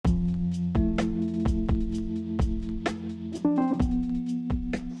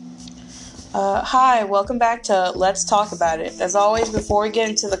Hi, welcome back to Let's Talk About It. As always, before we get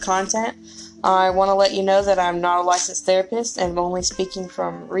into the content, I want to let you know that I'm not a licensed therapist and I'm only speaking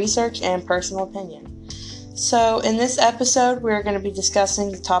from research and personal opinion. So, in this episode, we're going to be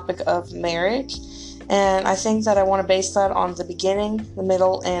discussing the topic of marriage, and I think that I want to base that on the beginning, the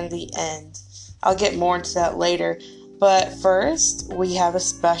middle, and the end. I'll get more into that later, but first, we have a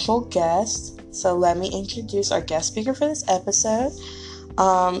special guest, so let me introduce our guest speaker for this episode.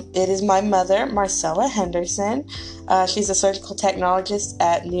 It is my mother, Marcella Henderson. She's a surgical technologist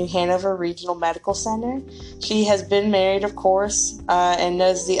at New Hanover Regional Medical Center. She has been married, of course, and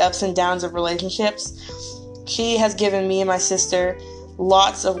knows the ups and downs of relationships. She has given me and my sister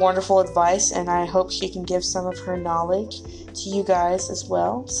lots of wonderful advice, and I hope she can give some of her knowledge to you guys as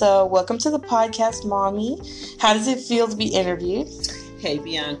well. So, welcome to the podcast, Mommy. How does it feel to be interviewed? Hey,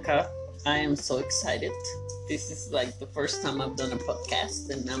 Bianca. I am so excited. This is like the first time I've done a podcast,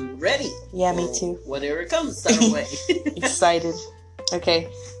 and I'm ready. Yeah, me too. Whatever comes our way. Excited.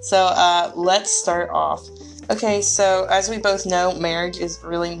 Okay, so let's start off. Okay, so as we both know, marriage is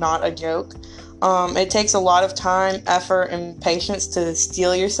really not a joke. It takes a lot of time, effort, and patience to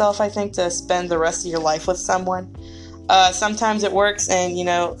steel yourself, I think, to spend the rest of your life with someone. Sometimes it works,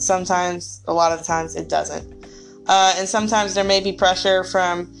 and, sometimes, a lot of the times, it doesn't. And sometimes there may be pressure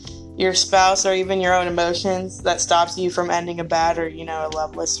from your spouse or even your own emotions that stops you from ending a bad or, a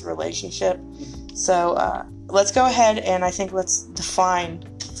loveless relationship. So let's go ahead and I think let's define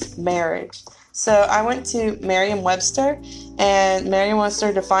marriage. So I went to Merriam-Webster, and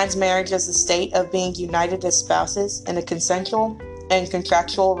Merriam-Webster defines marriage as the state of being united as spouses in a consensual and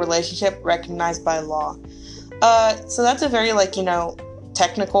contractual relationship recognized by law. So that's a very,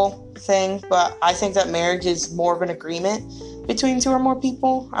 technical thing, but I think that marriage is more of an agreement between two or more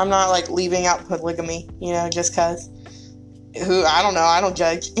people. I'm not, leaving out polygamy, just because. I don't know, I don't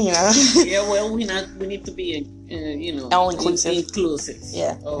judge, Yeah, well, we need to be, all inclusive. Inclusive,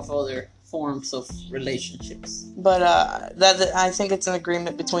 yeah, of other forms of relationships. But that I think it's an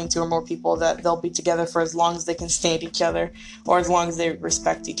agreement between two or more people that they'll be together for as long as they can stand each other, or as long as they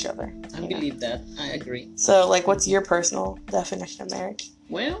respect each other. I believe that. I agree. So, what's your personal definition of marriage?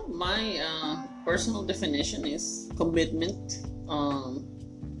 Well, my personal definition is commitment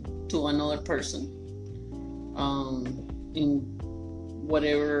to another person in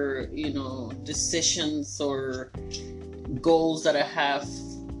whatever, decisions or goals that I have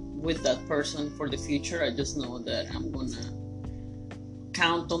with that person for the future. I just know that I'm going to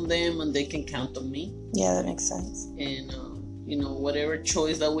count on them and they can count on me. Yeah, that makes sense. And, whatever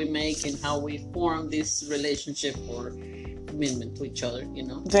choice that we make and how we form this relationship or commitment to each other,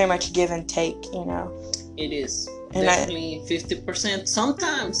 Very much give and take, It is. And definitely 50%.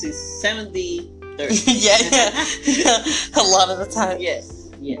 Sometimes it's 70, 30. yeah. A lot of the time. Yes.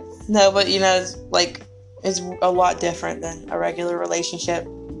 No, but, it's a lot different than a regular relationship,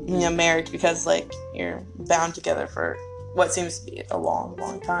 marriage, because, you're bound together for what seems to be a long,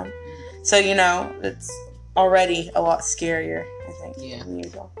 long time. So, it's already a lot scarier, I think, than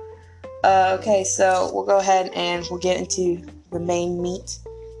usual. Okay, so we'll go ahead and we'll get into the main meat,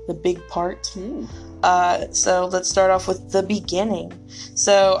 the big part. So let's start off with the beginning.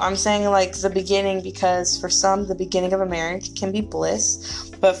 So I'm saying the beginning because for some, the beginning of a marriage can be bliss,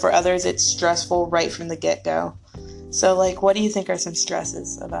 but for others, it's stressful right from the get-go. So, what do you think are some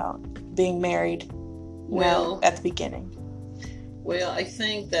stresses about being married at the beginning? Well, I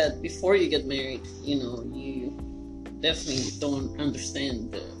think that before you get married, you definitely don't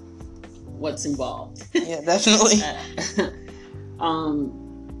understand what's involved. Yeah, definitely.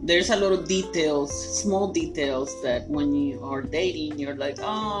 There's a lot of details, small details, that when you are dating, you're like,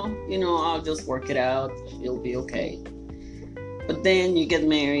 I'll just work it out. It'll be okay. But then you get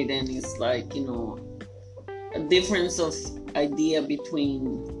married and it's a difference of idea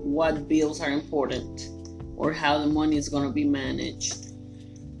between what bills are important or how the money is going to be managed,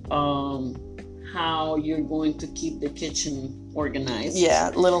 how you're going to keep the kitchen organized.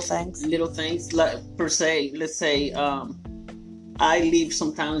 Yeah, little things. Like, per se, let's say, I leave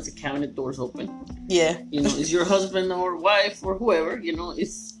sometimes the cabinet doors open. Yeah. Is your husband or wife or whoever,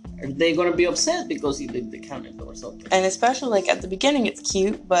 are they going to be upset because you leave the cabinet doors open? And especially at the beginning, it's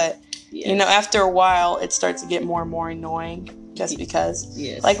cute, but after a while, it starts to get more and more annoying just because.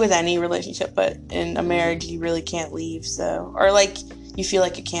 Yes. Like with any relationship, but in a marriage, you really can't leave. So, or you feel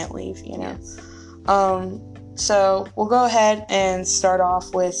like you can't leave, Yes. So we'll go ahead and start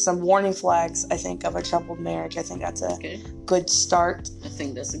off with some warning flags, I think, of a troubled marriage. I think that's a good start. I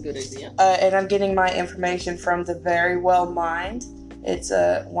think that's a good idea. And I'm getting my information from the Very Well Mind. It's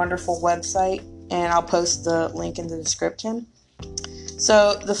a wonderful website, and I'll post the link in the description.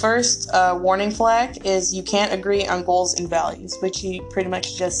 So the first warning flag is you can't agree on goals and values, which you pretty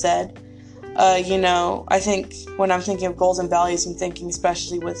much just said. I think when I'm thinking of goals and values, I'm thinking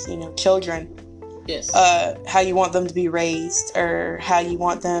especially with, children. Yes. How you want them to be raised, or how you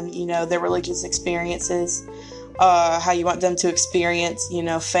want them, their religious experiences, how you want them to experience,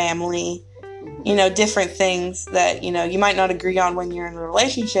 family, different things that, you might not agree on when you're in a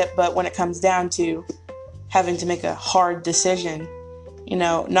relationship, but when it comes down to having to make a hard decision,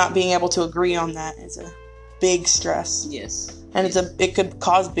 not being able to agree on that is a big stress. Yes. And it could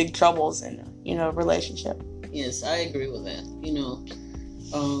cause big troubles in, a relationship. Yes, I agree with that.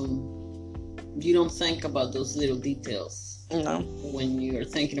 You don't think about those little details. No. When you're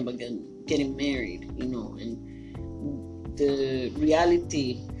thinking about getting married, and the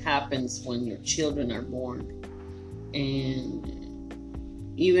reality happens when your children are born. And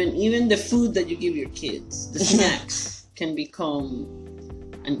even the food that you give your kids, the snacks, can become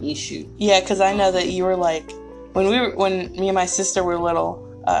an issue. Yeah, because I know that you were like, when me and my sister were little,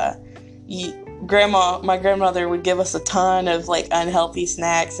 my grandmother would give us a ton of like unhealthy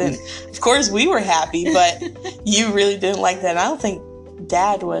snacks, and of course we were happy, but you really didn't like that. And I don't think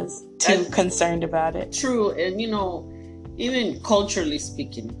Dad was too concerned about it. True. And even culturally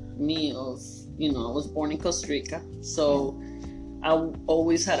speaking, I was born in Costa Rica, so I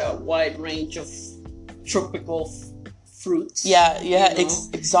always had a wide range of tropical fruits. Yeah,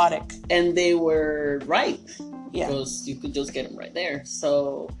 exotic. And they were ripe. Yeah. Because you could just get them right there.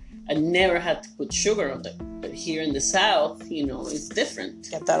 So I never had to put sugar on them. But here in the South, it's different.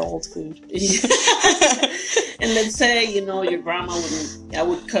 Get that old food. And let's say, your grandma I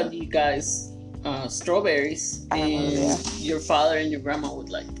would cut you guys strawberries, and your father and your grandma would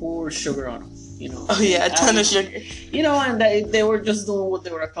like pour sugar on them. Oh yeah, a ton of sugar. And they were just doing what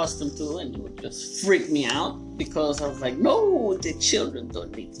they were accustomed to, and it would just freak me out because I was like, no, the children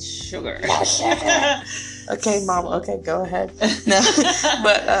don't need sugar. No sugar. Okay, Mom. Okay, go ahead. No,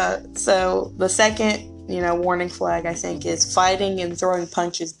 but so the second, warning flag I think is fighting and throwing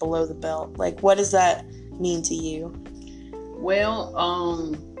punches below the belt. Like, what does that mean to you? Well,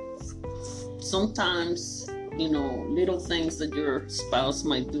 sometimes little things that your spouse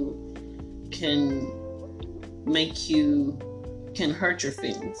might do can hurt your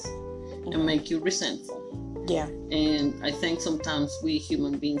feelings and make you resentful. Yeah. And I think sometimes we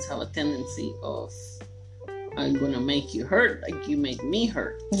human beings have a tendency of, I'm gonna make you hurt like you make me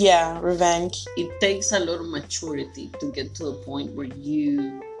hurt. Yeah, revenge. It takes a lot of maturity to get to a point where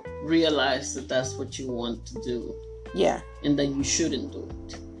you realize that that's what you want to do. Yeah. And that you shouldn't do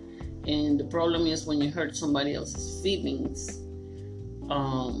it. And the problem is when you hurt somebody else's feelings,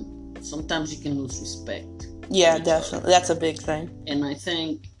 sometimes you can lose respect. Yeah, definitely. That's a big thing. And I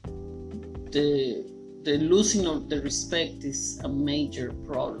think the losing of the respect is a major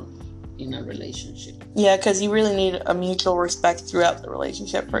problem in a relationship. Yeah, because you really need a mutual respect throughout the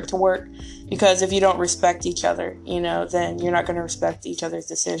relationship for it to work. Because if you don't respect each other, then you're not going to respect each other's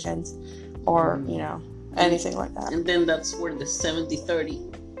decisions or, anything like that. And then that's where the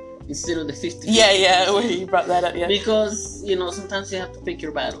 70-30 instead of the 50-50. Yeah, where you brought that up, yeah. Because, sometimes you have to pick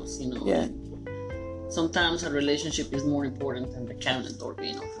your battles, Yeah. Sometimes a relationship is more important than the cabinet door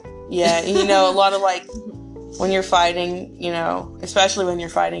being open. Yeah, a lot of like, when you're fighting, especially when you're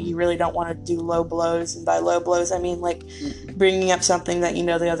fighting, you really don't want to do low blows. And by low blows, I mean like bringing up something that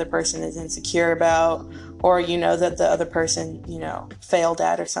the other person is insecure about, or that the other person, failed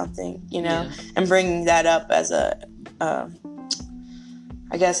at or something, and bringing that up as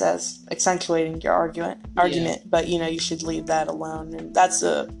as accentuating your argument. Yeah. But you should leave that alone, and that's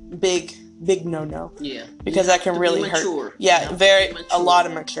a big no. Yeah, because that can really hurt. Yeah, a lot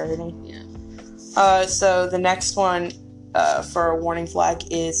of maturity. Yeah. So the next one for a warning flag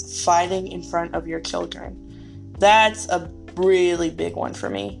is fighting in front of your children. That's a really big one for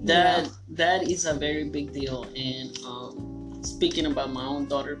me. That is a very big deal. And speaking about my own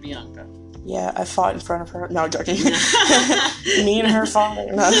daughter Bianca. Yeah, I fought in front of her. No, joking. Me and her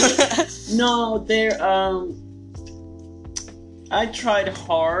father. No, I tried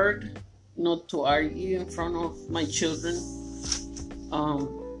hard not to argue in front of my children.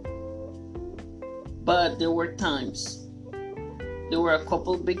 But there were times. There were a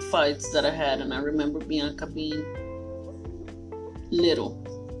couple of big fights that I had, and I remember Bianca being little.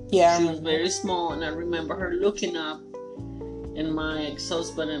 Yeah. She was very small, and I remember her looking up, and my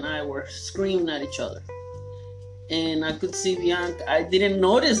ex-husband and I were screaming at each other. And I could see Bianca. I didn't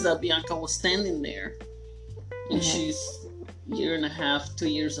notice that Bianca was standing there. And she's a year and a half, 2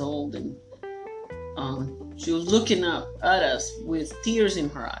 years old, and she was looking up at us with tears in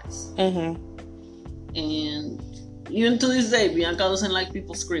her eyes. Mm-hmm. And even to this day, Bianca doesn't like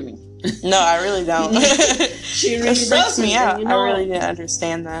people screaming. No, I really don't. She really It freaks doesn't. me out. And, you know, I really didn't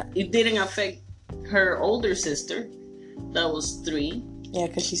understand that. It didn't affect her older sister, that was 3. Yeah,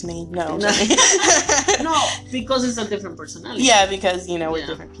 because she's mean. No. No, because it's a different personality. Yeah, because, you know, we're Yeah.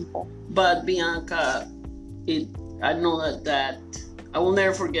 different people. But Bianca, I know that I will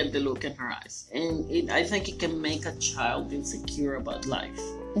never forget the look in her eyes, and I think it can make a child insecure about life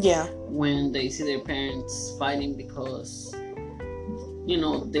Yeah. when they see their parents fighting because, you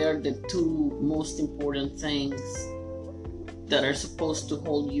know, they're the 2 most important things that are supposed to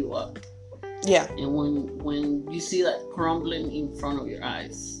hold you up. Yeah. And when you see that crumbling in front of your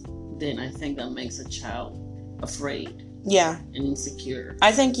eyes, then I think that makes a child afraid Yeah. and insecure.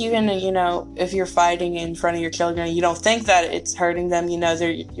 I think even, you know, if you're fighting in front of your children, you don't think that it's hurting them, you know,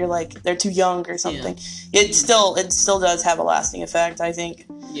 you're like, they're too young or something. It still does have a lasting effect, I think.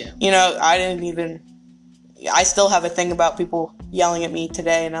 Yeah. You know, I still have a thing about people yelling at me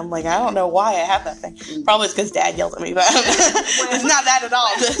today, and I'm like, I don't know why I have that thing. Probably it's because Dad yelled at me, but it's not that at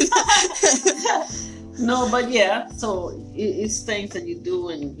all. No, but yeah, so it's things that you do,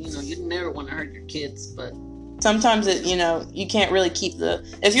 and you know, you never want to hurt your kids, but sometimes you can't really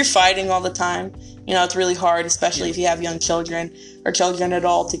if you're fighting all the time, you know, it's really hard, especially if you have young children or children at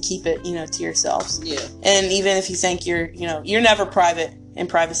all, to keep it, you know, to yourselves. Yeah. And even if you think you're never private in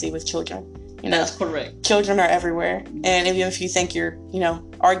privacy with children. You know, that's correct. Children are everywhere, and even if you think you're, you know,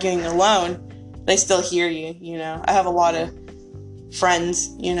 arguing alone, they still hear you. You know, I have a lot of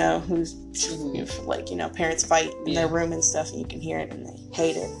friends, you know, who's like, you know, parents fight in their room and stuff, and you can hear it, and they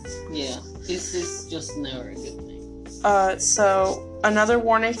hate it. Yeah, it's just never a good thing. So another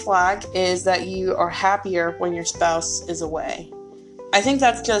warning flag is that you are happier when your spouse is away. I think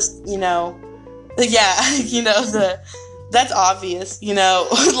that's just, you know, yeah, you know, that's obvious, you know,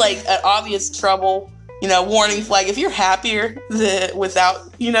 like an obvious trouble, you know, warning flag. If you're happier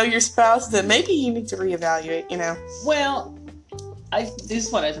without, you know, your spouse, then maybe you need to reevaluate, you know. Well, this is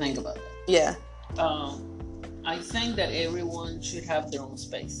what I think about that. Yeah. I think that everyone should have their own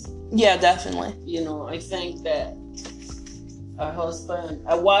space. Yeah, definitely. You know, I think that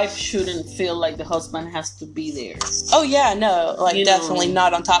a wife shouldn't feel like the husband has to be there. Oh yeah, no, like you definitely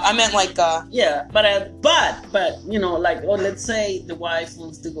not on top. I meant like yeah, but you know, like, let's say the wife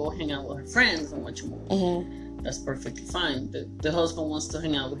wants to go hang out with her friends and watch a movie. Mm-hmm. That's perfectly fine. The husband wants to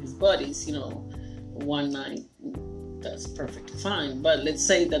hang out with his buddies, you know, one night. That's perfectly fine. But let's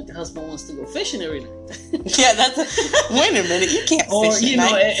say that the husband wants to go fishing every night. Yeah, wait a minute, you can't or, fish you know,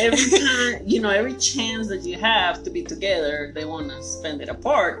 night. every time, you know, every chance that you have to be together, they want to spend it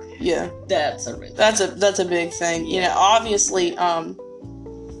apart. Yeah. That's a risk. That's a big thing. You know, obviously,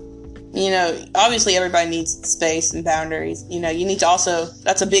 everybody needs space and boundaries. You know, you need to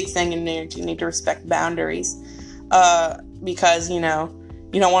that's a big thing in marriage. You need to respect boundaries. Because, you know,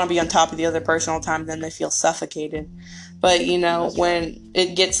 you don't want to be on top of the other person all the time, then they feel suffocated. But, you know, when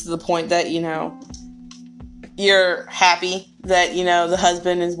it gets to the point that, you know, you're happy that, you know, the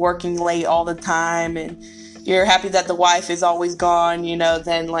husband is working late all the time, and you're happy that the wife is always gone, you know,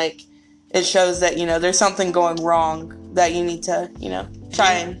 then, like, it shows that, you know, there's something going wrong that you need to, you know,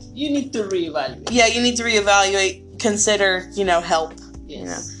 try and... You need to reevaluate. Yeah, you need to reevaluate, consider, you know, help. Yes. You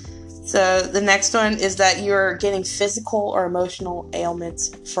know. So the next one is that you're getting physical or emotional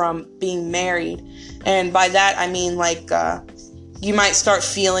ailments from being married. And by that, I mean, like, you might start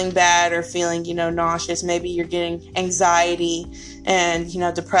feeling bad or feeling, you know, nauseous. Maybe you're getting anxiety and, you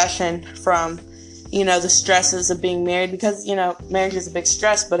know, depression from, you know, the stresses of being married, because, you know, marriage is a big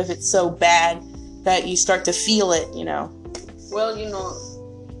stress. But if it's so bad that you start to feel it, you know. Well, you know,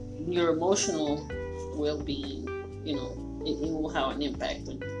 your emotional well-being, you know, it will have an impact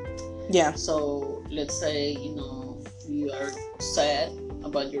on you. Yeah. So let's say, you know, you are sad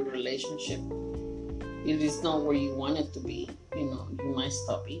about your relationship. If it's not where you want it to be, you know, you might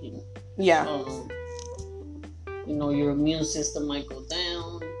stop eating. Yeah. You know, your immune system might go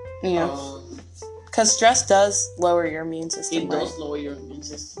down. Yeah. Because stress does lower your immune system. It does lower your immune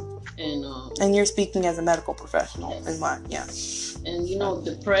system. And you're speaking as a medical professional. Yes. And, you know,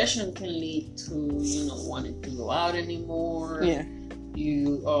 depression can lead to, you know, wanting to go out anymore. Yeah.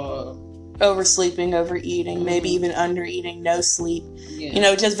 You oversleeping, overeating, maybe even undereating, no sleep. Yeah. You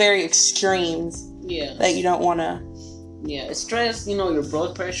know, just very extremes. Yeah. That you don't want to. Yeah, stress. You know, your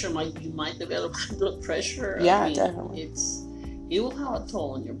blood pressure you might develop blood pressure. Yeah, definitely. It will have a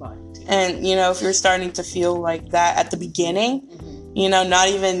toll on your body too. And you know, if you're starting to feel like that at the beginning, you know, not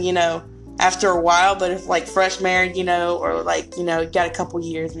even, you know, after a while, but if like fresh married, you know, or like, you know, got a couple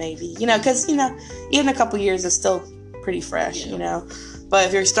years maybe, you know, because, you know, even a couple years is still pretty fresh, you know. But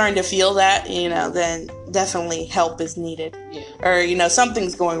if you're starting to feel that, you know, then definitely help is needed. Yeah. Or,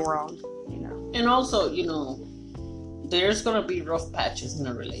 something's going wrong. And also, there's gonna be rough patches in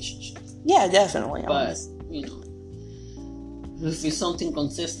a relationship. Yeah, definitely. But, if it's something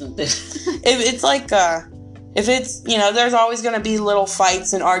consistent, if it's like, if it's, there's always going to be little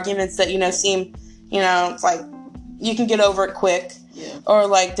fights and arguments that, seem, it's like you can get over it quick. Yeah. Or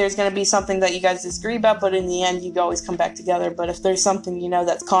like there's going to be something that you guys disagree about, but in the end you always come back together. But if there's something,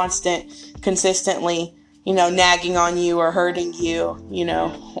 that's consistently, nagging on you or hurting you,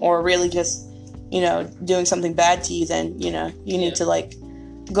 or really just, doing something bad to you, then, you need to like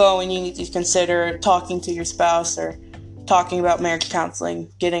go and you need to consider talking to your spouse or talking about marriage counseling,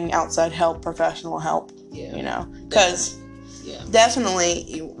 getting outside help, professional help, because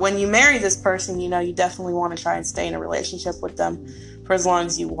definitely when you marry this person, you definitely want to try and stay in a relationship with them for as long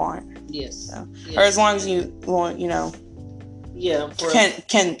as you want. Yes. So, or as long as you want,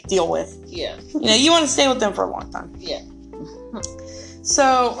 can deal with. Yeah. You want to stay with them for a long time. Yeah.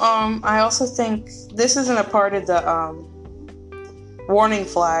 So, I also think this isn't a part of the warning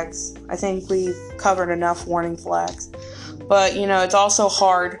flags. I think we've covered enough warning flags. But, it's also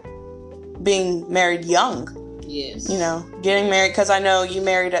hard being married young. Yes. Getting married, because I know you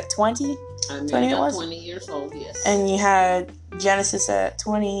married at 20? I married at 20 years old, yes. And you had Genesis at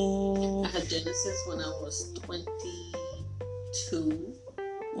 20? I had Genesis when I was 22.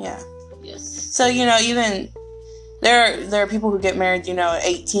 Yeah. Yes. So, even there are people who get married, at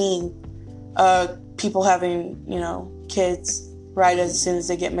 18. People having, kids right as soon as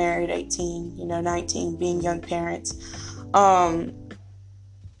they get married, 18, 19, being young parents.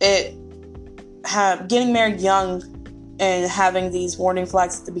 Getting married young and having these warning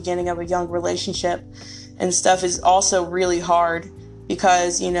flags at the beginning of a young relationship and stuff is also really hard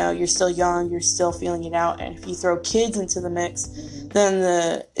because, you're still young, you're still feeling it out. And if you throw kids into the mix,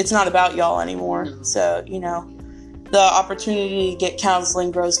 then it's not about y'all anymore. So, the opportunity to get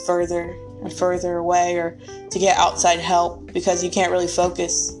counseling grows further and further away, or to get outside help, because you can't really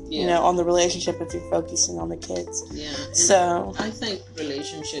focus, on the relationship if you're focusing on the kids. Yeah. So I think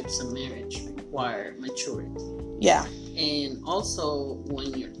relationships and marriage require maturity. Yeah. And also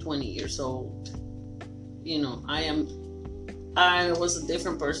when you're 20 years old, I was a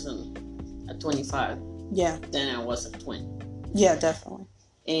different person at 25 than I was at 20. Yeah, definitely.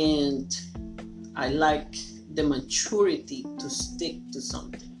 And I like the maturity to stick to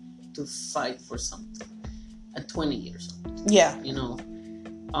something, to fight for something at 20 years old. Yeah.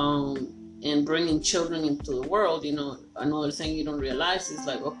 And bringing children into the world, another thing you don't realize is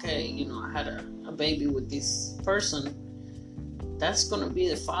like, okay, I had a baby with this person. That's going to be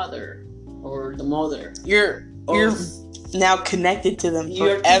the father or the mother. You're now connected to them forever.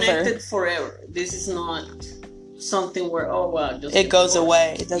 You're connected forever. This is not something where, just it goes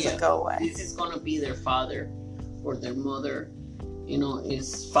away. It doesn't go away. This is going to be their father or their mother.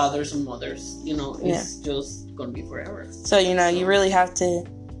 Is fathers and mothers. It's just going to be forever. So, you really have to,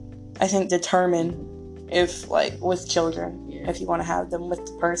 I think, determine if, like, with children, if you want to have them with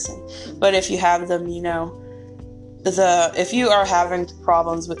the person. But if you have them, if you are having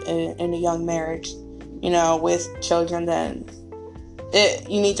problems in a young marriage, with children, then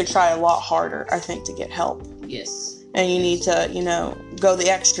you need to try a lot harder, I think, to get help. Yes. And you need to, go the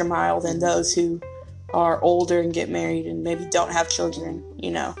extra mile than those who are older and get married and maybe don't have children,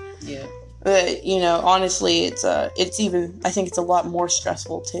 Yeah. But, honestly, it's even, I think it's a lot more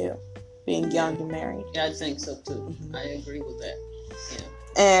stressful too, being young and married. Yeah, I think so too. Mm-hmm. I agree with that. Yeah.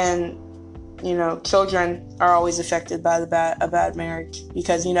 And, children are always affected by a bad marriage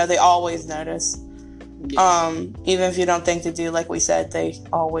because, they always notice. Yes. Even if you don't think they do, like we said, they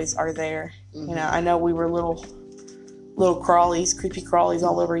always are there. Mm-hmm. I know we were little crawlies, creepy crawlies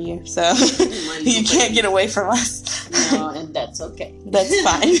all over you, so you can't get away from us. No, and that's okay. That's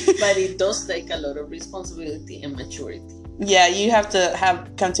fine. But it does take a lot of responsibility and maturity. Yeah, you have to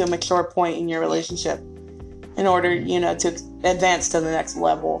come to a mature point in your relationship in order, to advance to the next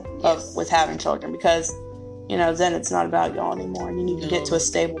level with having children, because, then it's not about y'all anymore, and you need to get to a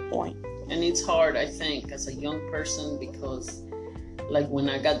stable point. And it's hard, I think, as a young person, because, like, when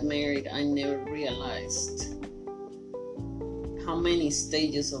I got married, I never realized how many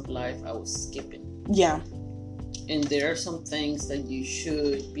stages of life I was skipping. Yeah. And there are some things that you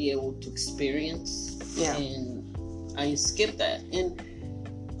should be able to experience. Yeah. And I skipped that. And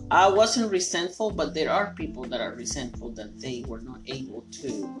I wasn't resentful, but there are people that are resentful that they were not able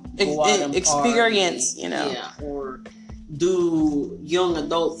to go out and experience, party, or do young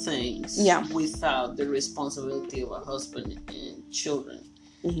adult things without the responsibility of a husband and children.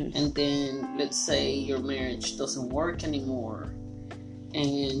 Mm-hmm. And then, let's say your marriage doesn't work anymore,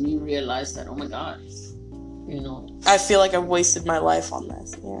 and you realize that, oh my God, I feel like I've wasted my life on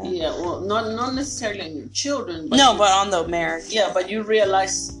this. Yeah, well, not necessarily on your children, but but on the marriage. Yeah, but you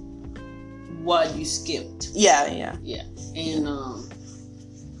realize what you skipped. Yeah.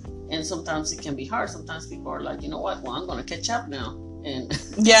 And sometimes it can be hard. Sometimes people are like, you know what? Well, I'm gonna catch up now, and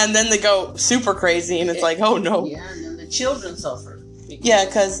and then they go super crazy, and it's like, oh no. Yeah, and then the children suffer.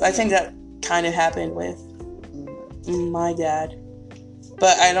 Because I think that kind of happened with my dad,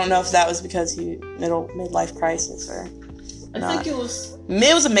 but I don't know if that was because he midlife crisis or. I think it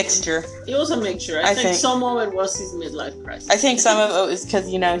was a mixture. It was a mixture. I think some of it was his midlife crisis. I think some of it was because,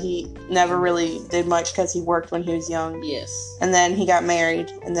 he never really did much because he worked when he was young. Yes. And then he got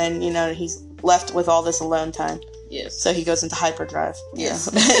married, and then, he's left with all this alone time. Yes. So he goes into hyperdrive. Yes.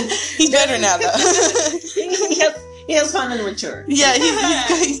 He's better now, though. he has finally matured. Yeah,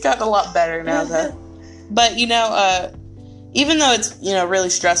 he's gotten a lot better now, though. But, even though it's, really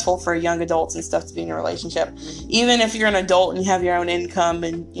stressful for young adults and stuff to be in a relationship, even if you're an adult and you have your own income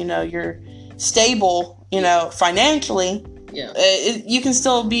and, you're stable, financially, you can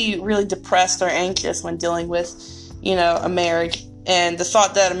still be really depressed or anxious when dealing with, a marriage. And the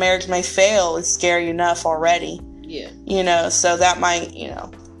thought that a marriage may fail is scary enough already. Yeah. So that might,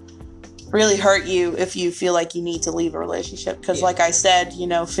 really hurt you if you feel like you need to leave a relationship. Because like I said,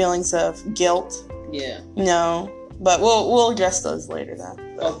 feelings of guilt. Yeah. But we'll address those later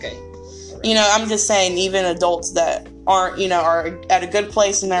then. Okay. I'm just saying, even adults that aren't, are at a good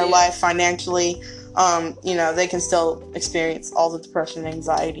place in their life financially, they can still experience all the depression and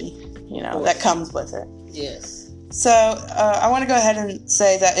anxiety, that comes with it. Yes. So I want to go ahead and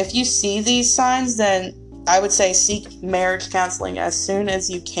say that if you see these signs, then I would say seek marriage counseling as soon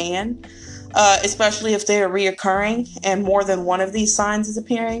as you can. Especially if they are reoccurring and more than one of these signs is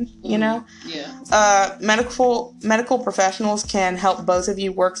appearing, Yeah. Medical professionals can help both of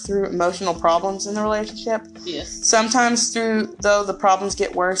you work through emotional problems in the relationship. Yes. Sometimes though the problems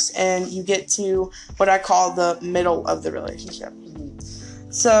get worse and you get to what I call the middle of the relationship.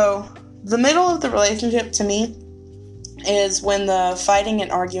 So the middle of the relationship to me is when the fighting and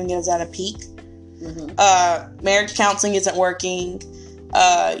arguing is at a peak. Marriage counseling isn't working.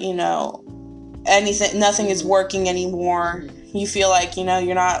 Nothing is working anymore. You feel like,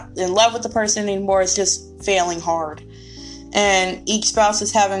 you're not in love with the person anymore. It's just failing hard. And each spouse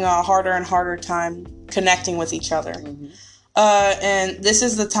is having a harder and harder time connecting with each other. And this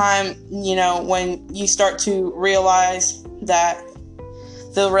is the time, when you start to realize that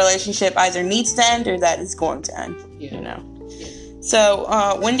the relationship either needs to end or that it's going to end, So,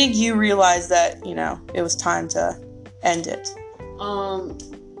 when did you realize that, it was time to end it?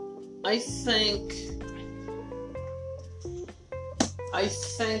 I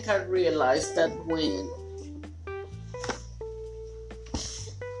think I realized that when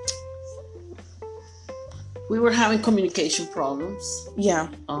we were having communication problems. Yeah.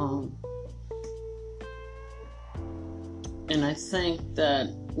 And I think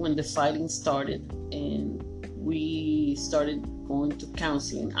that when the fighting started and we started going to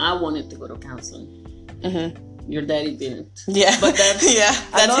counseling, I wanted to go to counseling. Your daddy didn't. Yeah. But that's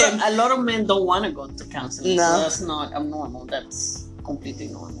him. A lot of men don't want to go to counseling. No. So that's not abnormal. That's completely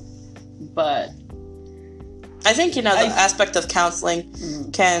normal. But I think, the aspect of counseling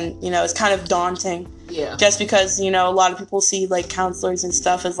can, it's kind of daunting. Yeah. Just because, a lot of people see, like, counselors and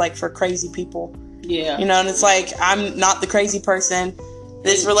stuff as, like, for crazy people. Yeah. And it's like, I'm not the crazy person.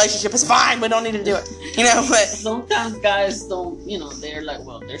 This relationship is fine. We don't need to do it. But sometimes guys don't, they're like,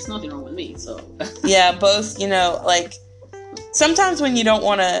 well, there's nothing wrong with me, so. Yeah, both, like, sometimes when you don't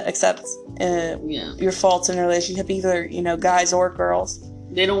want to accept your faults in a relationship, either, guys or girls.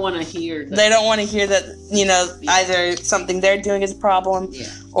 They don't want to hear that. They don't want to hear that, either something they're doing is a problem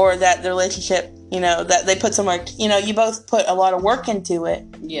or that the relationship, that they put so much, you both put a lot of work into it.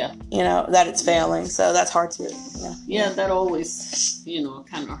 Yeah. That it's failing. So that's hard to, Yeah, that always,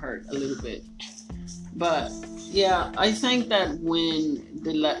 kind of hurt a little bit. But, yeah, I think that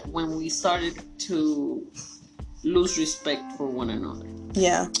when we started to lose respect for one another.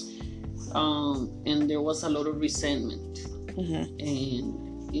 Yeah. And there was a lot of resentment. And,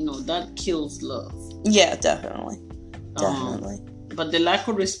 that kills love. Yeah, definitely. But the lack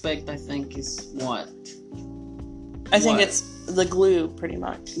of respect, I think, is what? I think it's the glue, pretty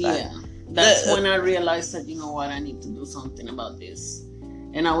much. That's when I realized that, I need to do something about this.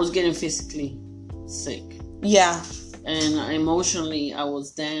 And I was getting physically sick. Yeah. And emotionally, I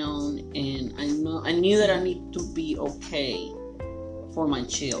was down, and I knew that I needed to be okay for my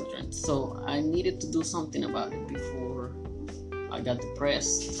children. So I needed to do something about it before I got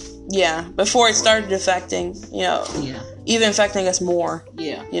depressed. Yeah, before it started affecting, Yeah. even affecting us more,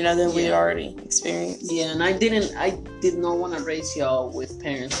 Yeah. than we Yeah. already experienced. Yeah, and I did not want to raise y'all with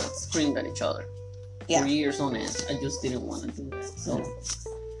parents that screamed at each other Yeah. for years on end. I just didn't want to do that. So,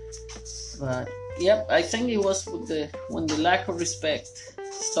 but yep, I think it was when the lack of respect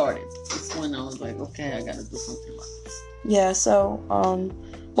started. It's when I was like, okay, I gotta do something about this. Yeah, so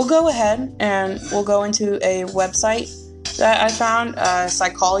we'll go ahead and we'll go into a website that I found,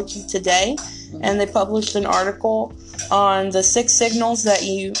 Psychology Today, and they published an article on the 6 signals that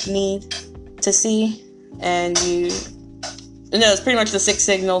you need to see, and it's pretty much the 6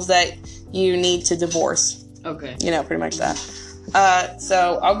 signals that you need to divorce. Okay. Pretty much that.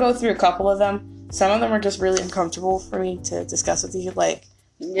 So I'll go through a couple of them. Some of them are just really uncomfortable for me to discuss with you, like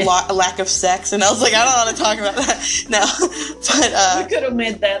lack of sex, and I was like, I don't want to talk about that. No, but we could have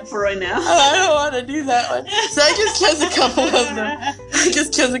made that for right now. I don't want to do that one. So I just chose a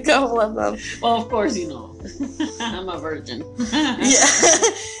couple of them. Well, of course, I'm a virgin.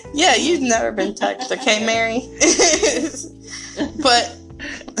 Yeah, you've never been touched, okay, Mary? But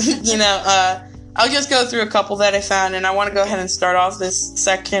I'll just go through a couple that I found, and I want to go ahead and start off this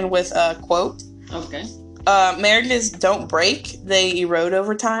section with a quote. Okay. Marriages don't break, they erode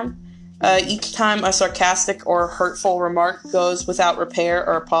over time. Each time a sarcastic or hurtful remark goes without repair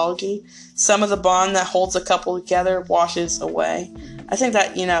or apology, some of the bond that holds a couple together washes away. I think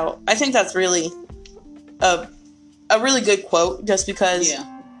that's really a really good quote, just because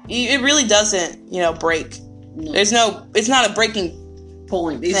it really doesn't, break. No. It's not a breaking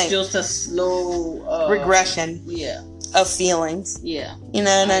point. It's just a slow regression. Yeah. Of feelings. Yeah. You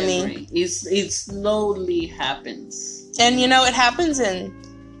know what I agree. mean? It slowly happens. And it happens in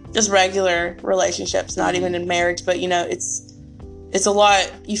just regular relationships, not even in marriage, but it's a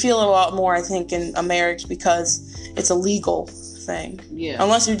lot, you feel it a lot more, I think, in a marriage, because it's a legal thing. Yeah.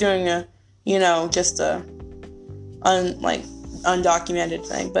 Unless you're doing just a undocumented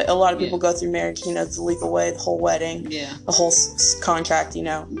thing. But a lot of people go through marriage, the legal way, the whole wedding, the whole contract,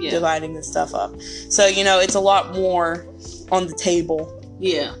 dividing the stuff up. So, it's a lot more on the table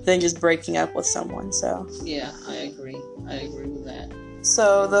than just breaking up with someone. So yeah, I agree with that.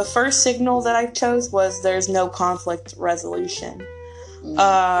 So the first signal that I chose was there's no conflict resolution.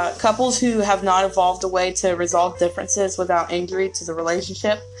 Couples who have not evolved a way to resolve differences without injury to the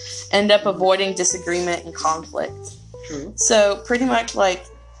relationship end up avoiding disagreement and conflict. True. So pretty much, I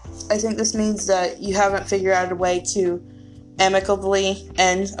think this means that you haven't figured out a way to amicably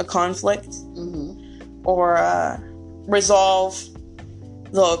end a conflict or resolve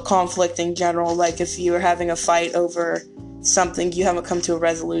the conflict in general. Like if you are having a fight over something, you haven't come to a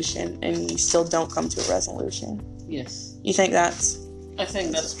resolution, and you still don't come to a resolution. Yes. You think I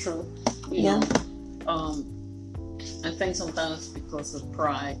think that's true. You know, I think sometimes because of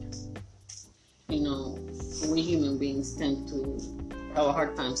pride, we human beings tend to have a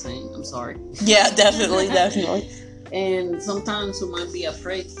hard time saying I'm sorry. Yeah, definitely. And sometimes we might be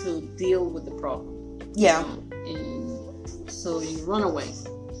afraid to deal with the problem. Yeah. And so you run away.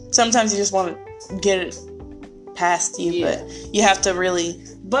 Sometimes you just want to get it past you, but you have to really...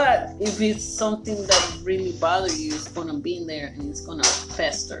 But if it's something that really bothers you, it's going to be in there and it's going to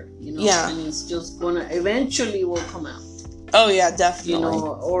fester, Yeah. And it's just going to eventually will come out. Oh, yeah, definitely.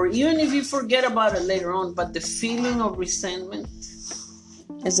 Or even if you forget about it later on, but the feeling of resentment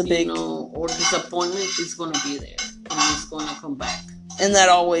is a big... or disappointment is going to be there. And it's going to come back. And that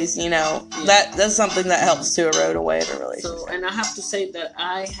always, that's something that helps to erode away the relationship. So, and I have to say that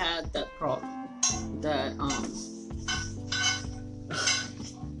I had that problem. That,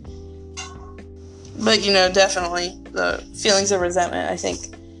 But, definitely the feelings of resentment, I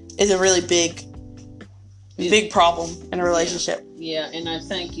think, is a really big problem in a relationship. Yeah, and I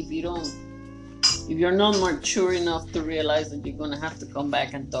think if you're not mature enough to realize that you're going to have to come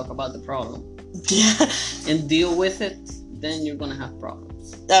back and talk about the problem. Yeah. And deal with it, then you're going to have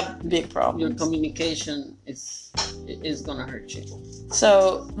problems. That big problem. Your communication is going to hurt you.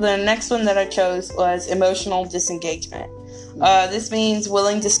 So the next one that I chose was emotional disengagement. This means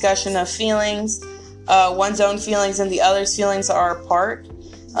willing discussion of feelings. One's own feelings and the other's feelings are apart.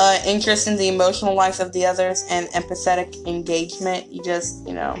 Interest in the emotional life of the others, and empathetic engagement. You just,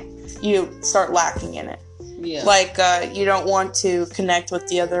 you start lacking in it. Yeah. Like, you don't want to connect with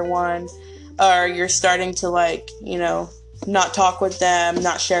the other one, or you're starting to, not talk with them,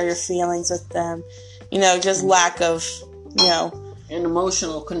 not share your feelings with them. Just lack of, an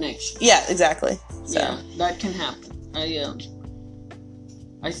emotional connection. Yeah, exactly. So. Yeah, that can happen.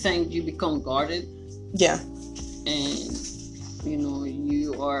 I think you become guarded. Yeah. And,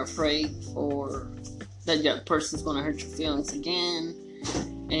 you are afraid, or that your person's gonna hurt your feelings again,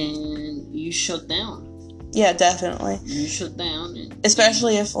 and you shut down. Yeah, definitely. You shut down,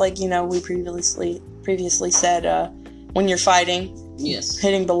 especially if, like, we previously said, when you're fighting, yes,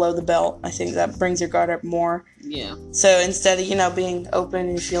 hitting below the belt, I think that brings your guard up more. Yeah. So instead of being open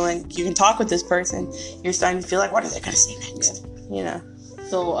and feeling you can talk with this person, you're starting to feel like, what are they gonna say next? Yeah.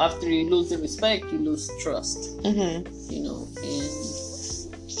 So after you lose the respect, you lose trust. Mm-hmm.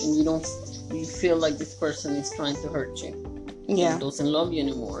 And you feel like this person is trying to hurt you. Yeah. And doesn't love you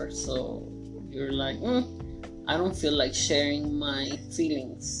anymore. So you're like, I don't feel like sharing my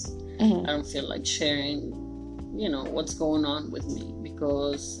feelings. Mm-hmm. I don't feel like sharing, what's going on with me,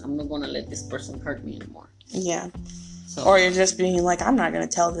 because I'm not gonna let this person hurt me anymore. Yeah. So, or you're just being like, I'm not going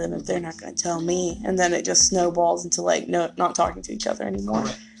to tell them if they're not going to tell me. And then it just snowballs into, not talking to each other anymore.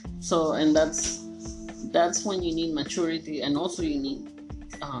 Correct. So, and that's when you need maturity, and also you need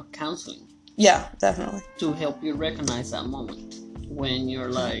counseling. Yeah, definitely. To help you recognize that moment when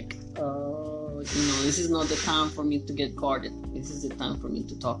you're like, this is not the time for me to get guarded. This is the time for me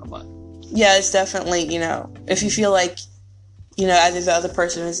to talk about it. Yeah, it's definitely, if you feel like, either the other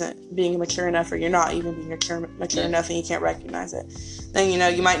person isn't being mature enough, or you're not even being mature enough and you can't recognize it, then,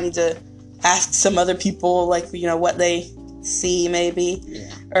 you might need to ask some other people, what they see maybe.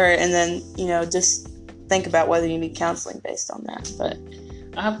 Yeah. And then, just think about whether you need counseling based on that. But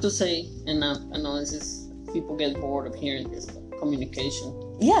I have to say, and I know people get bored of hearing this, but communication.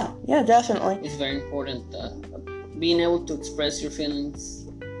 Yeah, definitely. It's very important. Being able to express your feelings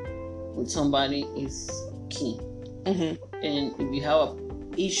with somebody is key. Mm-hmm. And if you have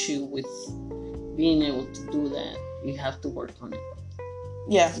an issue with being able to do that, you have to work on it.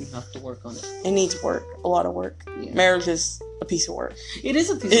 Yeah. You have to work on it. It needs work. A lot of work. Yeah. Marriage is a piece of work. It is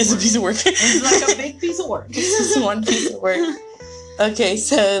a piece of work. It is a piece of work. It's like a big piece of work. This is one piece of work. Okay,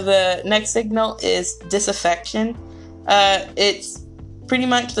 so the next signal is disaffection. It's pretty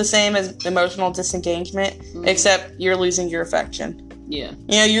much the same as emotional disengagement, except you're losing your affection. Yeah.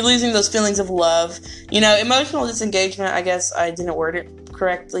 You're losing those feelings of love. Emotional disengagement, I guess I didn't word it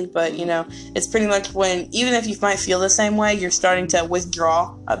correctly, but, it's pretty much when, even if you might feel the same way, you're starting to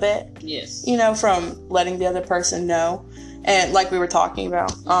withdraw a bit. Yes. From letting the other person know. And like we were talking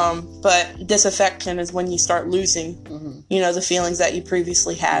about. But disaffection is when you start losing, the feelings that you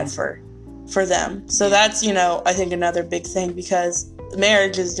previously had for them. So that's, I think another big thing, because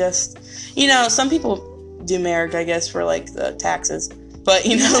marriage is just, some people do marriage, I guess, for the taxes. But,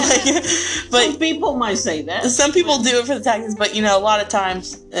 but some people might say that. Some people do it for the taxes, but, a lot of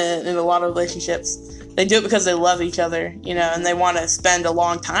times in a lot of relationships, they do it because they love each other, and they want to spend a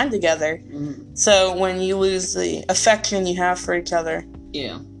long time together. Mm-hmm. So when you lose the affection you have for each other,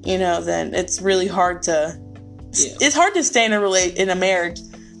 yeah, then it's really hard to, it's hard to stay in a marriage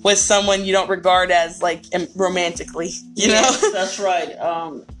with someone you don't regard as romantically, you know? That's right.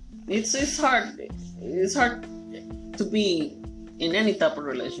 It's hard. It's hard to be in any type of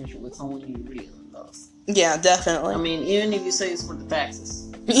relationship with someone you really love. Yeah, definitely. I mean, even if you say it's for the taxes.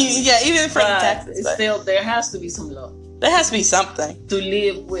 Yeah, even for the taxes. Still, there has to be some love. There has to be something. To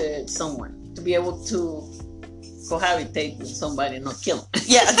live with someone. To be able to cohabitate with somebody and not kill them.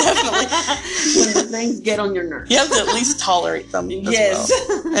 Yeah, definitely. When the things get on your nerves. You have to at least tolerate them as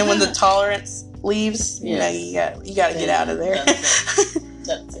well. And when the tolerance leaves, you got to get out of there.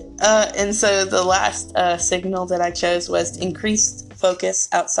 That's it. And so the last signal that I chose was increased focus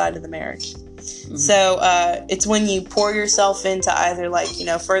outside of the marriage. Mm-hmm. So it's when you pour yourself into either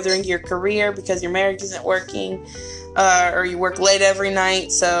furthering your career because your marriage isn't working, or you work late every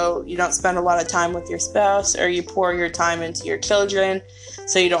night so you don't spend a lot of time with your spouse, or you pour your time into your children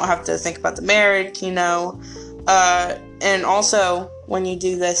so you don't have to think about the marriage, and also when you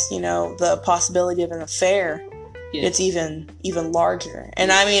do this, the possibility of an affair. Yes. It's even larger.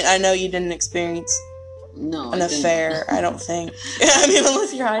 And I mean, I know you didn't experience an affair, I don't think. I mean,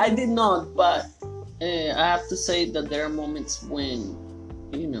 unless you're hiding. I did not, but I have to say that there are moments when,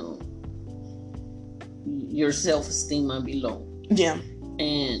 your self-esteem might be low. Yeah.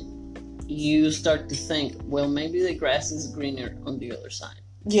 And you start to think, well, maybe the grass is greener on the other side.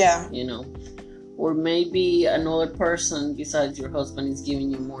 Yeah. Or maybe another person besides your husband is giving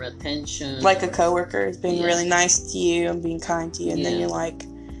you more attention. Like a coworker is being really nice to you and being kind to you, and then you're like,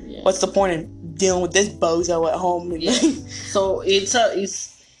 what's the point of dealing with this bozo at home? Yeah. So it's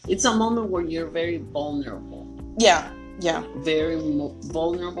a moment where you're very vulnerable. Yeah. Very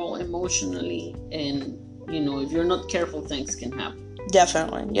vulnerable emotionally, and if you're not careful, things can happen.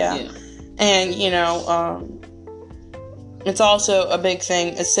 Definitely, yeah. And it's also a big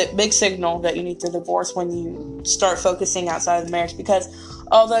thing, a big signal that you need to divorce when you start focusing outside of the marriage. Because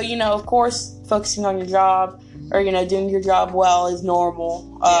although, of course, focusing on your job or, doing your job well is normal.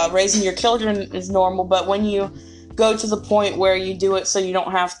 Raising your children is normal. But when you go to the point where you do it so you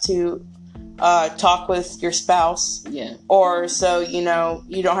don't have to talk with your spouse, or so you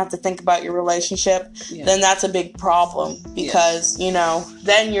don't have to think about your relationship, then that's a big problem, because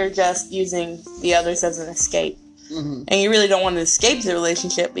then you're just using the others as an escape, and you really don't want to escape the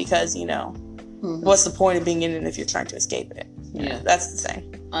relationship, because what's the point of being in it if you're trying to escape it? That's the thing.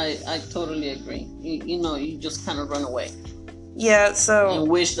 I totally agree. You just kind of run away. Yeah, so and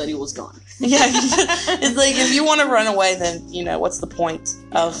wish that he was gone. It's like, if you want to run away, then what's the point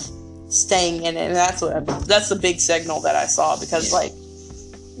of staying in it? And that's the big signal that I saw, because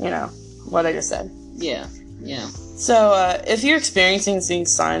what I just said. Yeah. So if you're experiencing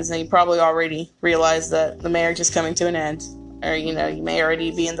these signs, then you probably already realize that the marriage is coming to an end, or you may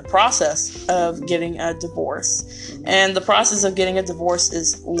already be in the process of getting a divorce. And the process of getting a divorce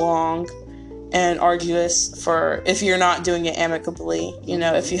is long and arduous if you're not doing it amicably.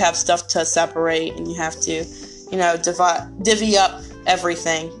 If you have stuff to separate and you have to divvy up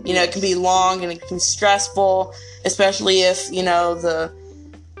everything, it can be long and it can be stressful, especially if the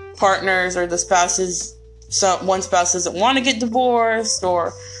partners or the spouses, one spouse doesn't want to get divorced,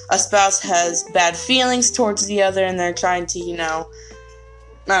 or a spouse has bad feelings towards the other and they're trying to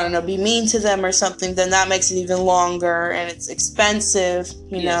be mean to them or something. Then that makes it even longer, and it's expensive.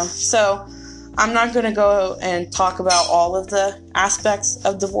 So I'm not going to go and talk about all of the aspects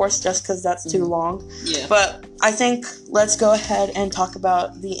of divorce just because that's too long. But I think let's go ahead and talk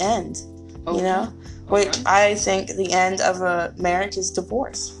about the end. Which I think the end of a marriage is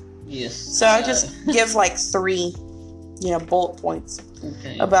divorce. Yes. So I just give 3 bullet points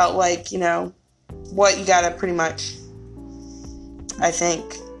about what you gotta pretty much, I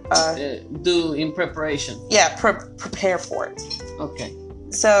think, do in preparation. Yeah, prepare for it. Okay.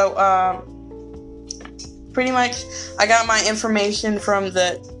 So pretty much, I got my information from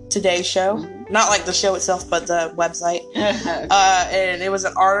the Today Show. Not like the show itself, but the website. And it was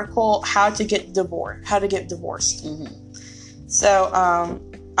an article, how to get divorced. So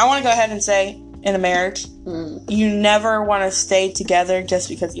I want to go ahead and say, in a marriage, you never want to stay together just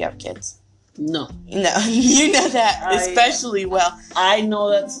because you have kids. No. You know that especially well. I know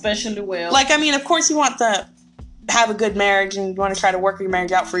that especially well. Of course you want to have a good marriage and you want to try to work your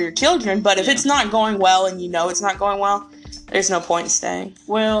marriage out for your children, but if it's not going well and it's not going well, there's no point in staying.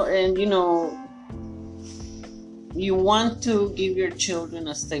 Well, and you want to give your children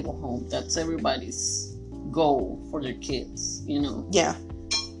a stable home. That's everybody's goal for their kids, Yeah.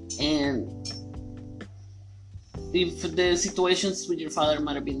 And if the situations with your father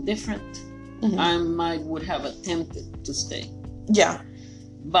might have been different, I would have attempted to stay. Yeah.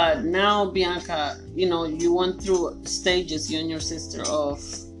 But now, Bianca, you went through stages, you and your sister, of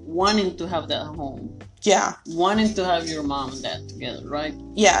wanting to have that home. Yeah. Wanting to have your mom and dad together, right?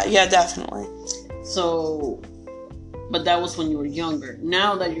 Yeah, definitely. So, but that was when you were younger.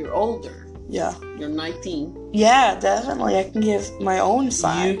 Now that you're older, you're 19. Yeah, definitely. I can give my own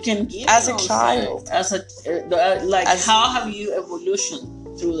side. You can give as a child. How have you evolutioned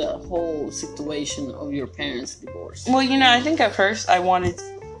through the whole situation of your parents' divorce? Well, I think at first I wanted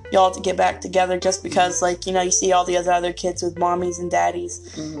y'all to get back together just because, you see all the other kids with mommies and daddies.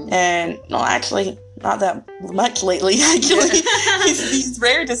 And, actually, not that much lately, actually. It's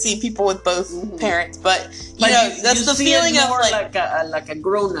rare to see people with both parents, but, that's the feeling of, like a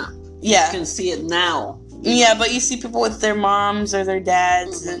grown-up. Yeah. You can see it now. Yeah, but you see people with their moms or their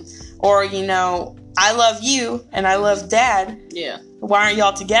dads, or, I love you and I love dad. Yeah. Why aren't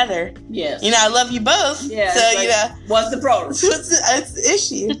y'all together? Yes. I love you both. Yeah. So, what's the problem? What's the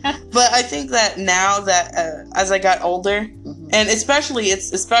issue? But I think that now that as I got older, and it's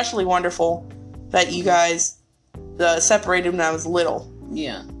especially wonderful that you guys separated when I was little.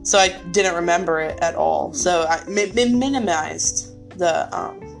 Yeah. So I didn't remember it at all. So I minimized the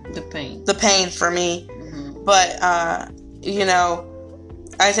pain for me. But I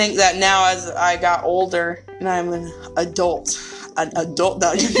think that now as I got older and I'm an adult, but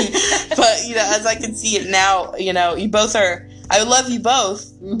as I can see it now, you both are, I love you both,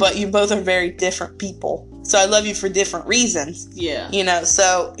 but you both are very different people. So I love you for different reasons. Yeah.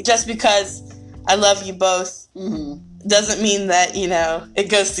 So just because I love you both doesn't mean that, it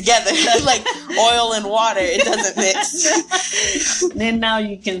goes together. Like oil and water, it doesn't mix. Then now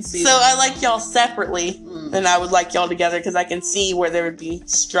you can see. So I like y'all separately, and I would like y'all together because I can see where there would be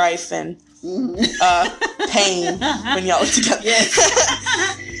strife and pain when y'all were together. Yes.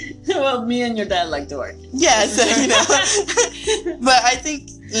 Well, me and your dad like to argue. Yeah, so, but I think,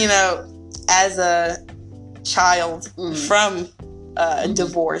 as a child from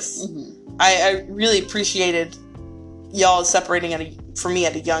divorce, I really appreciated y'all separating for me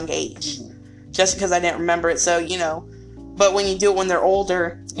at a young age, just because I didn't remember it. So, but when you do it when they're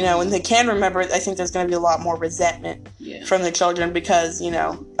older, when they can remember it, I think there's going to be a lot more resentment from the children because,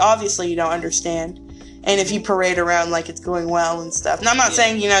 obviously you don't understand. And if you parade around like it's going well and stuff. Now, I'm not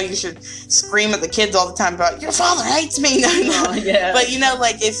saying, you should scream at the kids all the time about, your father hates me. No. But,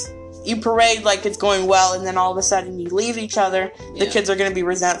 like if you parade like it's going well and then all of a sudden you leave each other, the kids are going to be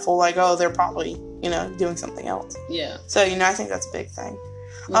resentful, like, oh, they're probably, doing something else. Yeah. So, I think that's a big thing.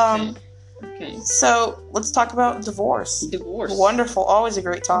 Okay. So, let's talk about divorce. Divorce. Wonderful. Always a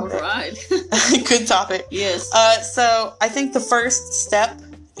great topic. All right. Good topic. Yes. So, I think the first step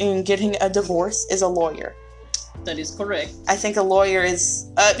in getting a divorce is a lawyer. That is correct. I think a lawyer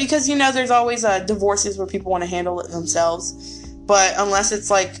is... because, there's always divorces where people want to handle it themselves. But unless it's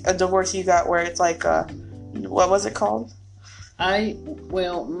like a divorce you got where it's like... what was it called? My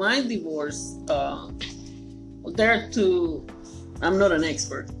divorce... there are two... I'm not an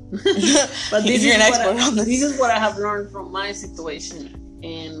expert. But this is what I have learned from my situation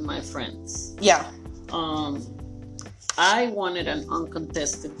and my friends. Yeah. I wanted an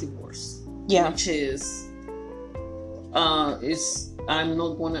uncontested divorce. Yeah. Which is I'm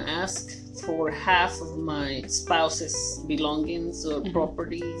not going to ask for half of my spouse's belongings or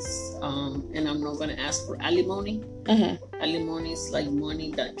properties, and I'm not going to ask for alimony. Alimony is like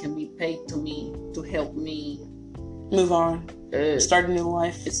money that can be paid to me to help me move on, start a new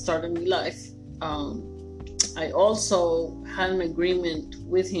life. Start a new life. I also had an agreement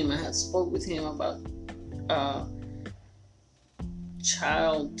with him. I had spoke with him about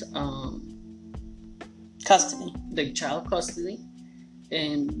child custody. The child custody,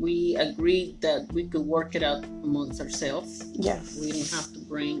 and we agreed that we could work it out amongst ourselves. Yeah, we didn't have to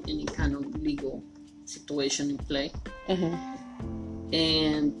bring any kind of legal situation in play.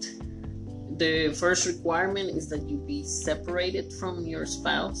 And the first requirement is that you be separated from your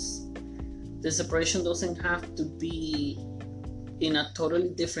spouse. The separation doesn't have to be in a totally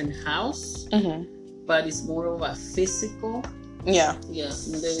different house, but it's more of a physical. Yeah. Yeah.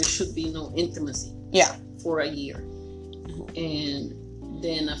 There should be no intimacy. Yeah. For a year. And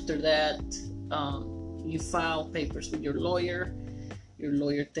then after that, you file papers with your lawyer. Your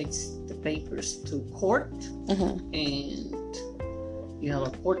lawyer takes the papers to court, and you have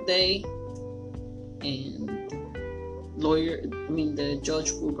a court day, and the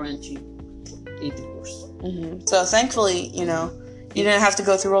judge will grant you a divorce. So thankfully, you didn't have to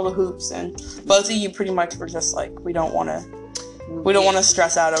go through all the hoops, and both of you pretty much were just like, we don't want to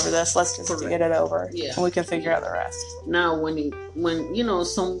stress out over this. Let's just get it over, and we can figure out the rest. Now, when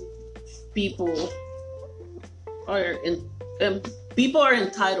some people are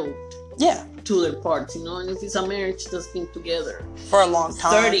entitled, to their parts, and if it's a marriage that's been together for a long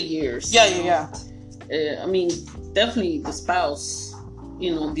time, 30 years, definitely the spouse,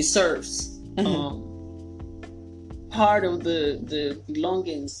 deserves part of the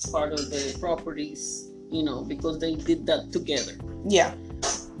belongings, part of the properties, because they did that together. Yeah.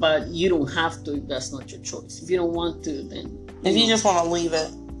 But you don't have to if that's not your choice. If you don't want to, then... If you just want to leave it,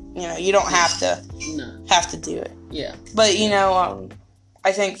 you don't have to do it. Yeah. But,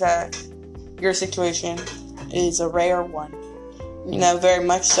 I think that your situation is a rare one. Very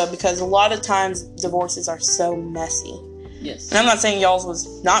much so, because a lot of times divorces are so messy. Yes. And I'm not saying y'all's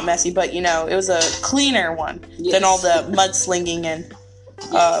was not messy, but, it was a cleaner one than all the mudslinging and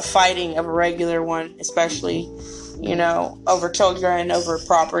fighting of a regular one, especially, over children, over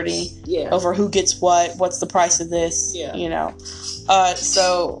property, over who gets what's the price of this,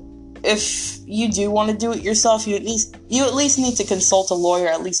 So if you do want to do it yourself, you at least need to consult a lawyer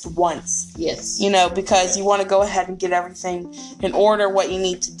at least once. Yes. Because you want to go ahead and get everything in order, what you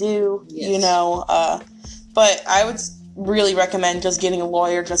need to do, but I would really recommend just getting a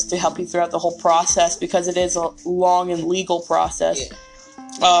lawyer just to help you throughout the whole process, because it is a long and legal process.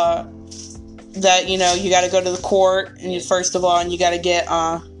 That you got to go to the court, and first of all, and you got to get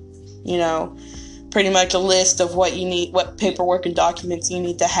pretty much a list of what you need, what paperwork and documents you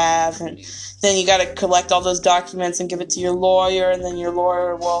need to have, and then you got to collect all those documents and give it to your lawyer, and then your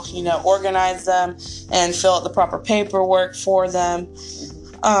lawyer will organize them and fill out the proper paperwork for them.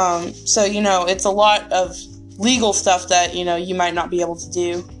 So it's a lot of legal stuff that you might not be able to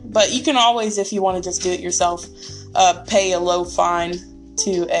do, but you can always, if you want to just do it yourself, pay a low fine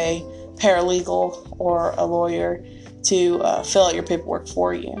to a paralegal or a lawyer to fill out your paperwork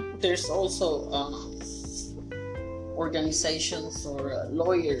for you. There's also organizations or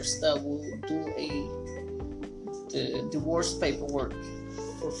lawyers that will do the divorce paperwork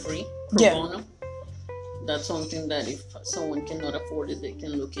for free, pro bono. That's something that if someone cannot afford it, they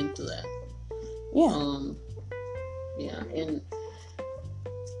can look into that. Yeah. Yeah, and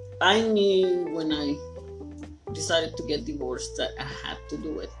I knew when I decided to get divorced that I had to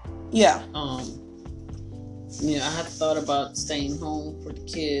do it. Yeah. I had thought about staying home for the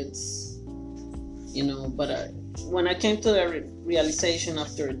kids, but when I came to the realization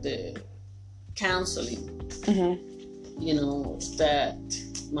after the counseling, that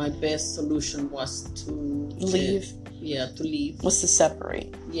my best solution was to leave. To leave. Was to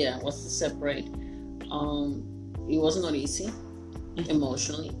separate. Yeah, was to separate. It was not easy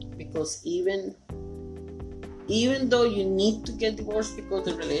emotionally, because even though you need to get divorced because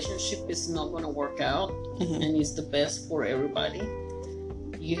the relationship is not going to work out and it's the best for everybody,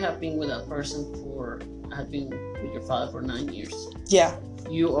 you have been with that person I've been with your father for 9 years. Yeah.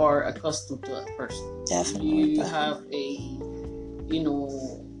 You are accustomed to that person. Definitely. You have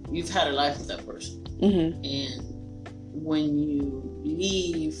you've had a life with that person. And when you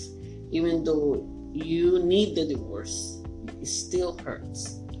leave, even though you need the divorce, it still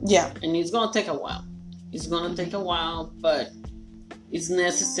hurts. Yeah. And it's going to take a while. It's going to take a while, but it's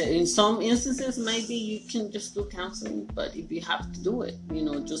necessary. In some instances, maybe you can just do counseling, but if you have to do it,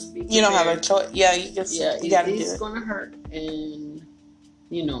 just be prepared. You don't have a choice. Yeah, you got to do it. It's going to hurt, and,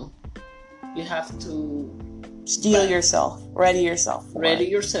 you have to steel yourself, ready yourself,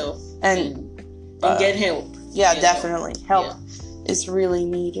 and get help. Yeah, definitely. Help is really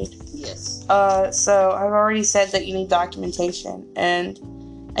needed. Yes. So I've already said that you need documentation, and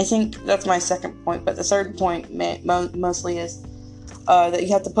I think that's my second point. But the third point mostly is that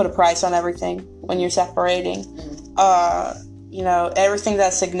you have to put a price on everything when you're separating. Everything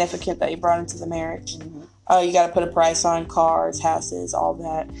that's significant that you brought into the marriage. You got to put a price on cars, houses, all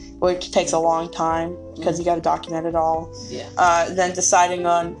that, which takes a long time because you got to document it all. Yeah. Then deciding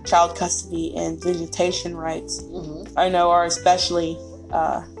on child custody and visitation rights, I know are especially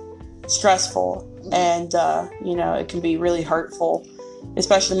stressful, and it can be really hurtful,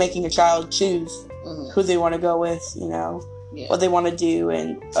 especially making a child choose who they want to go with, what they want to do,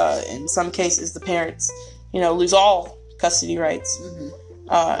 and in some cases the parents, lose all custody rights.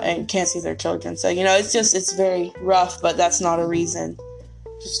 And can't see their children. So, it's very rough, but that's not a reason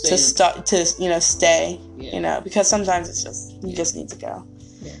to stay, because sometimes it's just, you just need to go.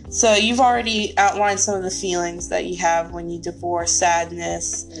 Yeah. So you've already outlined some of the feelings that you have when you divorce: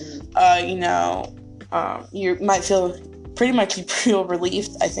 sadness, you might feel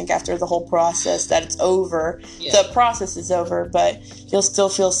relieved, I think, after the whole process that it's over. Yeah. The process is over, but you'll still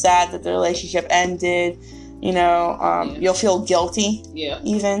feel sad that the relationship ended. You'll feel guilty,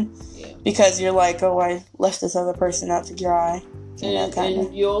 even, because you're like, oh, I left this other person out to dry.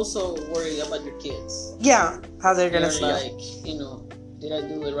 And you also worry about your kids. Yeah, how they're gonna feel. Like, did I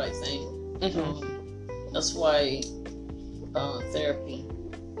do the right thing? That's why therapy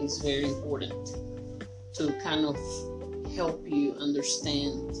is very important, to kind of help you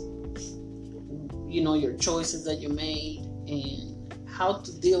understand, your choices that you made, and how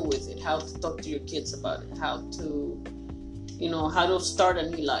to deal with it, how to talk to your kids about it, how to start a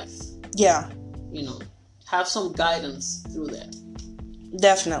new life. Yeah. Have some guidance through that.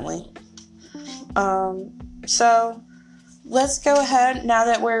 Definitely. So let's go ahead, now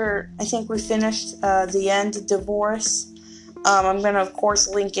that I think we finished the end of divorce. I'm going to, of course,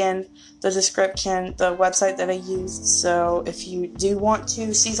 link in the description the website that I used. So if you do want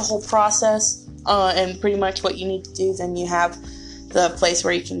to see the whole process and pretty much what you need to do, then you have the place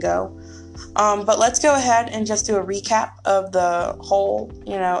where you can go. But let's go ahead and just do a recap of the whole,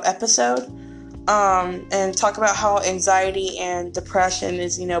 episode, and talk about how anxiety and depression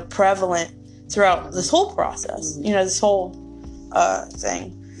is, prevalent throughout this whole process, this whole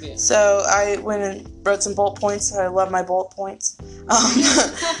thing. Yeah. So I went and wrote some bullet points. I love my bullet points.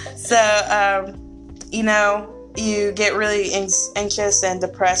 You get really anxious and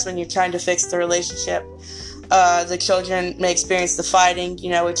depressed when you're trying to fix the relationship. The children may experience the fighting,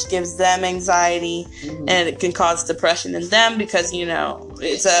 which gives them anxiety, and it can cause depression in them because,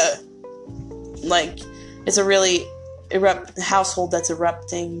 it's a really household that's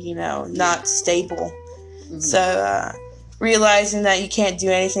erupting, not stable. So, realizing that you can't do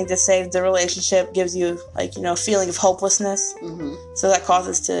anything to save the relationship gives you, a feeling of hopelessness. So that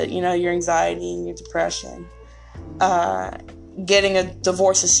causes to, your anxiety and your depression. Getting a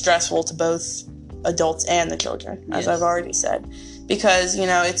divorce is stressful to both adults and the children, as I've already said, because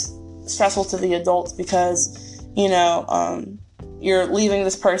it's stressful to the adults because you're leaving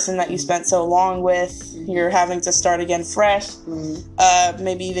this person that you spent so long with. You're having to start again fresh.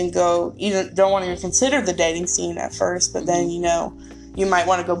 Maybe even don't want to consider the dating scene at first, but then you might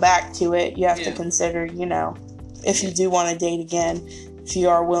want to go back to it. You have to consider if you do want to date again, if you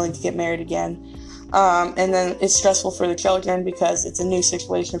are willing to get married again. And then it's stressful for the children because it's a new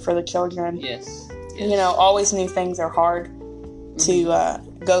situation for the children. Yes. You know, always new things are hard to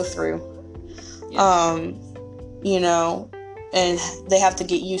go through. Yes. You know, and they have to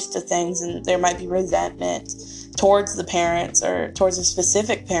get used to things, and there might be resentment towards the parents or towards a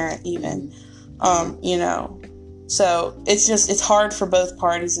specific parent even. You know, so it's hard for both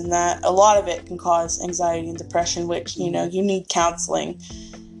parties, and that a lot of it can cause anxiety and depression, which, you know, you need counseling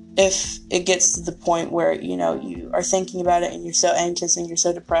if it gets to the point where, you know, you are thinking about it and you're so anxious and you're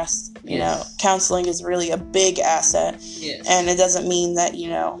so depressed. You know, counseling is really a big asset. Yes. And it doesn't mean that, you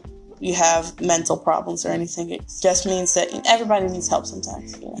know, you have mental problems or anything. It just means that everybody needs help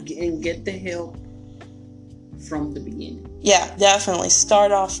sometimes. You know? And get the help from the beginning. Yeah, definitely.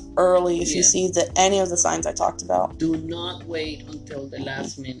 Start off early if you see any of the signs I talked about. Do not wait until the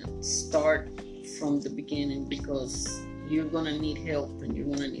last minute. Start from the beginning, because you're going to need help and you're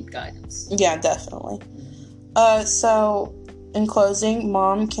going to need guidance. Yeah, definitely. So, in closing,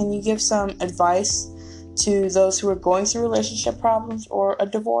 Mom, can you give some advice to those who are going through relationship problems or a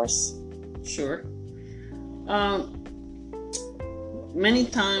divorce? Sure. Many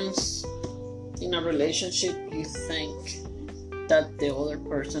times in a relationship, you think that the other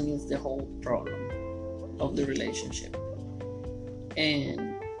person is the whole problem of the relationship.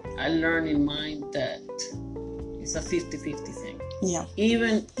 And I learned in mine that it's a 50-50 thing. Yeah.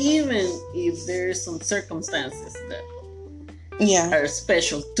 Even if there's some circumstances that are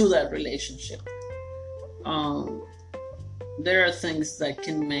special to that relationship, there are things that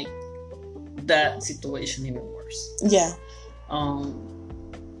can make that situation even worse. Yeah.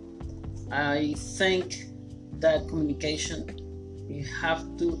 I think that communication, you have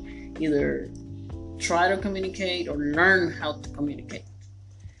to either try to communicate or learn how to communicate.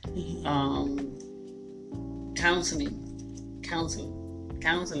 Counseling.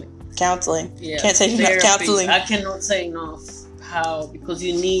 Yeah. Can't say enough counseling. I cannot say enough how, because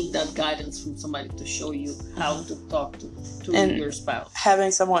you need that guidance from somebody to show you how to talk to your spouse.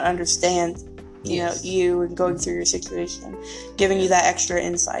 Having someone understand, you know, you and going through your situation, giving you that extra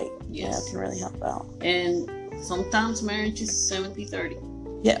insight, you know, can really help out. And sometimes marriage is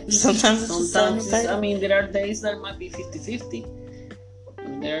 70-30. Yeah, sometimes it's 70-30. I mean, there are days that it might be 50-50.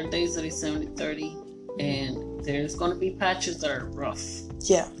 And there are days that it's 70-30. And there's going to be patches that are rough.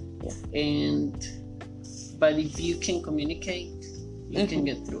 Yeah. But if you can communicate, you can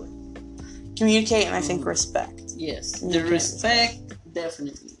get through it. Communicate, and I think respect. Yes, the respect,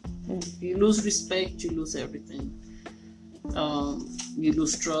 definitely. If you lose respect, you lose everything. You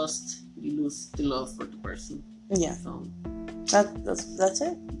lose trust, you lose the love for the person. Yeah. So, that's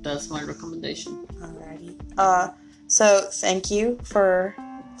it. That's my recommendation. Alrighty. So thank you for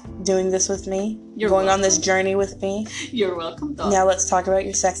doing this with me. You're going welcome. on this journey with me. You're welcome, dog. Now let's talk about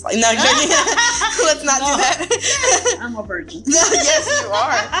your sex life. No, let's not do that. I'm a virgin. Yes, you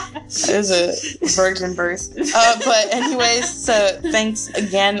are. It is a virgin birth. But anyways, so thanks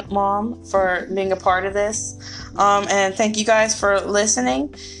again, Mom, for being a part of this. And thank you guys for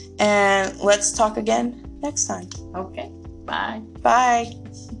listening. And let's talk again next time. Okay. Bye. Bye.